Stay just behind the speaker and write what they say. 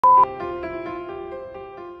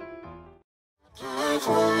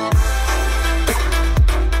Hi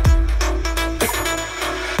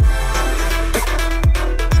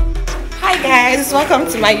guys, welcome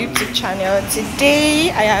to my YouTube channel. Today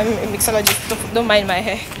I am a mixologist. Don't mind my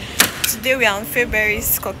hair. Today we are on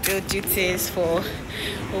Faberry's cocktail duties for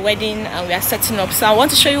a wedding and we are setting up. So I want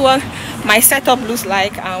to show you what my setup looks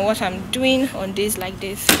like and what I'm doing on days like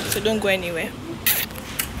this. So don't go anywhere.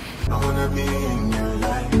 I wanna be in your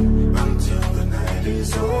life until the night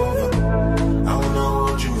is over. I wanna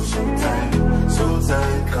hold you so tight,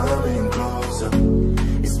 coming closer.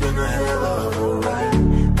 It's been a hell of a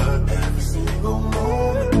ride, but every single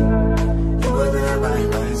moment you were there by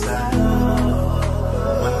my side.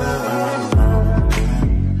 Whenever I'm around,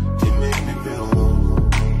 you make me feel low.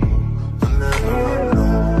 Whenever I'm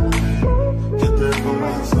alone, you're there for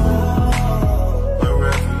my soul.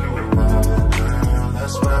 Wherever you are, girl,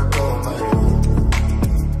 that's where I call my own.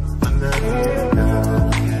 Whenever you're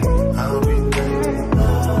down, I'll be there.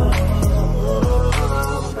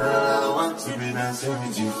 Girl, I want to be dancing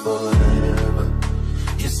with you forever.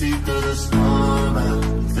 You see through the storm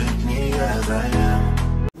and take me as I am.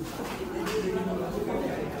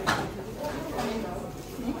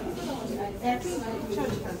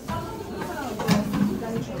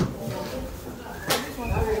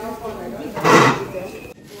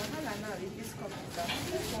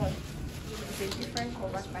 A different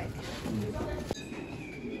cover type.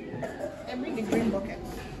 I bring the green bucket.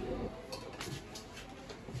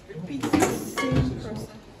 Repeat the same process.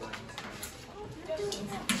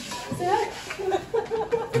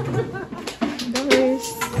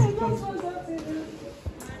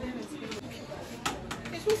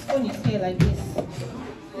 Whose phone is here like this?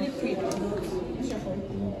 Liquid. What's your phone?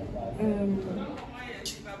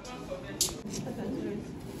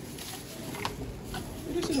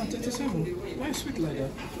 This is not 37. Why is sweet like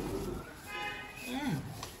that? Yeah.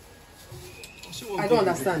 I don't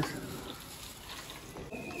understand.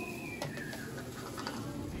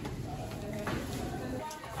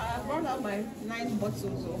 I brought out my 9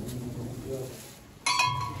 bottles.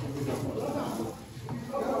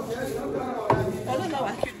 I don't know a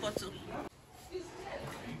cute bottle.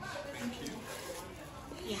 Thank you.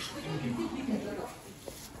 Yeah.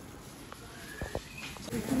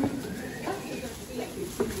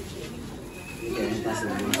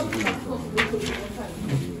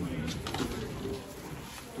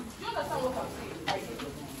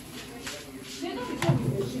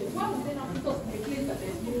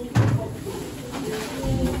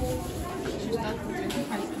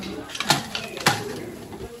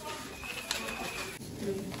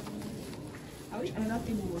 I wish another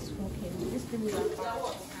thing was smoking. This thing is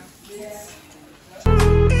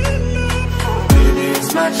Baby, it's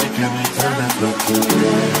magic every time I look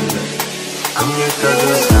together. Come here,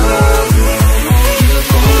 cause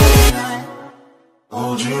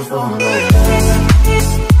hold you for a night.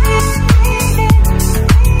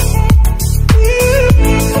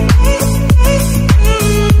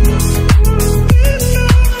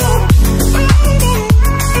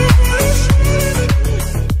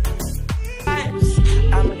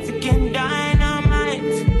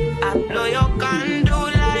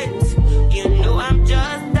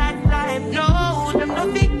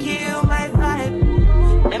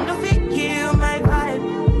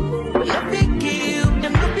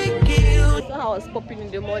 Popping in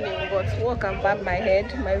the morning, but work and bump my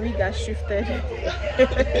head. My wig has shifted.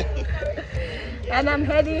 And I'm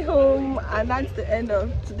heading home, and that's the end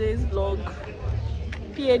of today's vlog.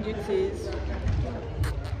 PA duties.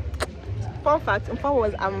 Fun fact, it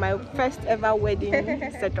was my first ever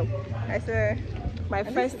wedding setup. I said my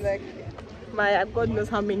first, my God knows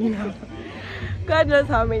how many now. God knows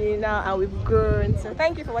how many now, and we've grown. So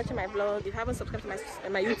thank you for watching my vlog. If you haven't subscribed to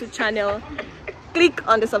my YouTube channel, click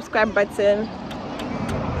on the subscribe button.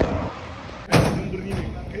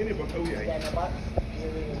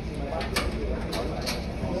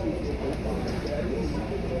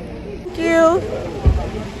 Thank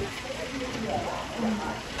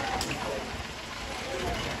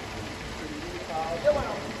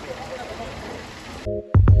you.